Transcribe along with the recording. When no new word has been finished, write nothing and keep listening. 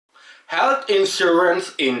Health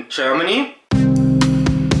insurance in Germany.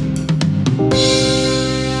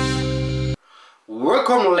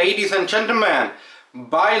 Welcome, ladies and gentlemen.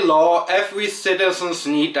 By law, every citizen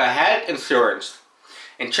needs a health insurance.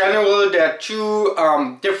 In general, there are two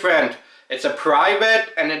different. It's a private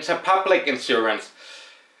and it's a public insurance.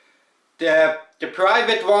 The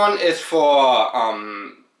private one is for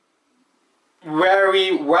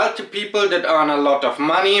very wealthy people that earn a lot of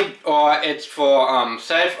money, or it's for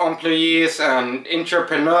self-employees and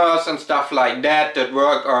entrepreneurs and stuff like that that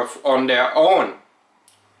work on their own.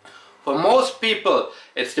 For most people,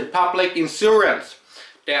 it's the public insurance.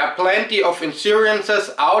 There are plenty of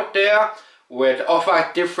insurances out there which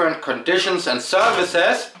offer different conditions and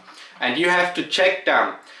services, and you have to check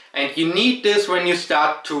them. And you need this when you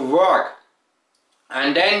start to work.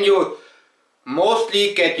 And then you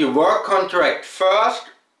mostly get your work contract first,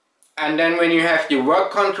 and then when you have your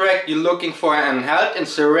work contract, you're looking for an health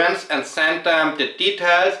insurance and send them the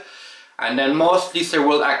details, and then mostly they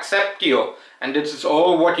will accept you, and this is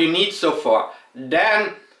all what you need so far.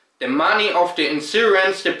 Then the money of the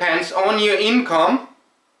insurance depends on your income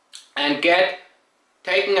and get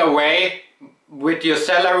taken away with your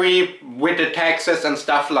salary, with the taxes and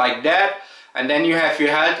stuff like that, and then you have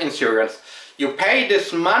your health insurance. You pay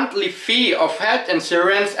this monthly fee of health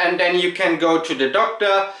insurance, and then you can go to the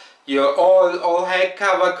doctor. Your all health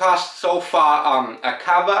cover costs so far are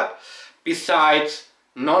covered, besides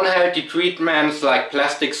non-healthy treatments like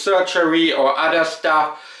plastic surgery or other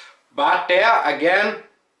stuff. But there again,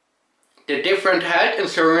 the different health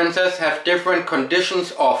insurances have different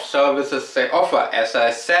conditions of services they offer, as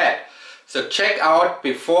I said. So check out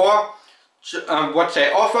before what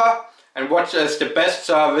they offer and what is the best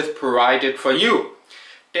service provided for you.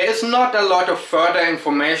 There is not a lot of further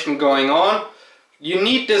information going on. You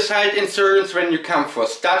need this health insurance when you come for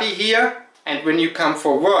study here and when you come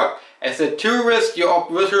for work. As a tourist, you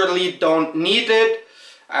obviously don't need it,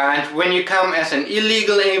 and when you come as an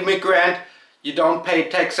illegal immigrant, you don't pay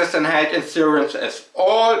taxes and health insurance at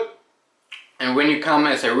all. And when you come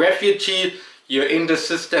as a refugee, you're in the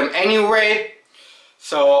system anyway.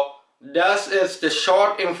 So this is the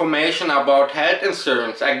short information about health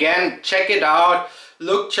insurance. Again, check it out.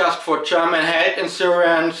 Look just for German health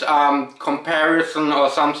insurance comparison or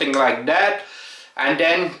something like that, and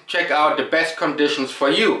then check out the best conditions for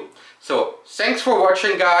you. So thanks for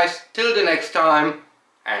watching, guys. Till the next time,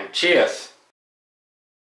 and cheers.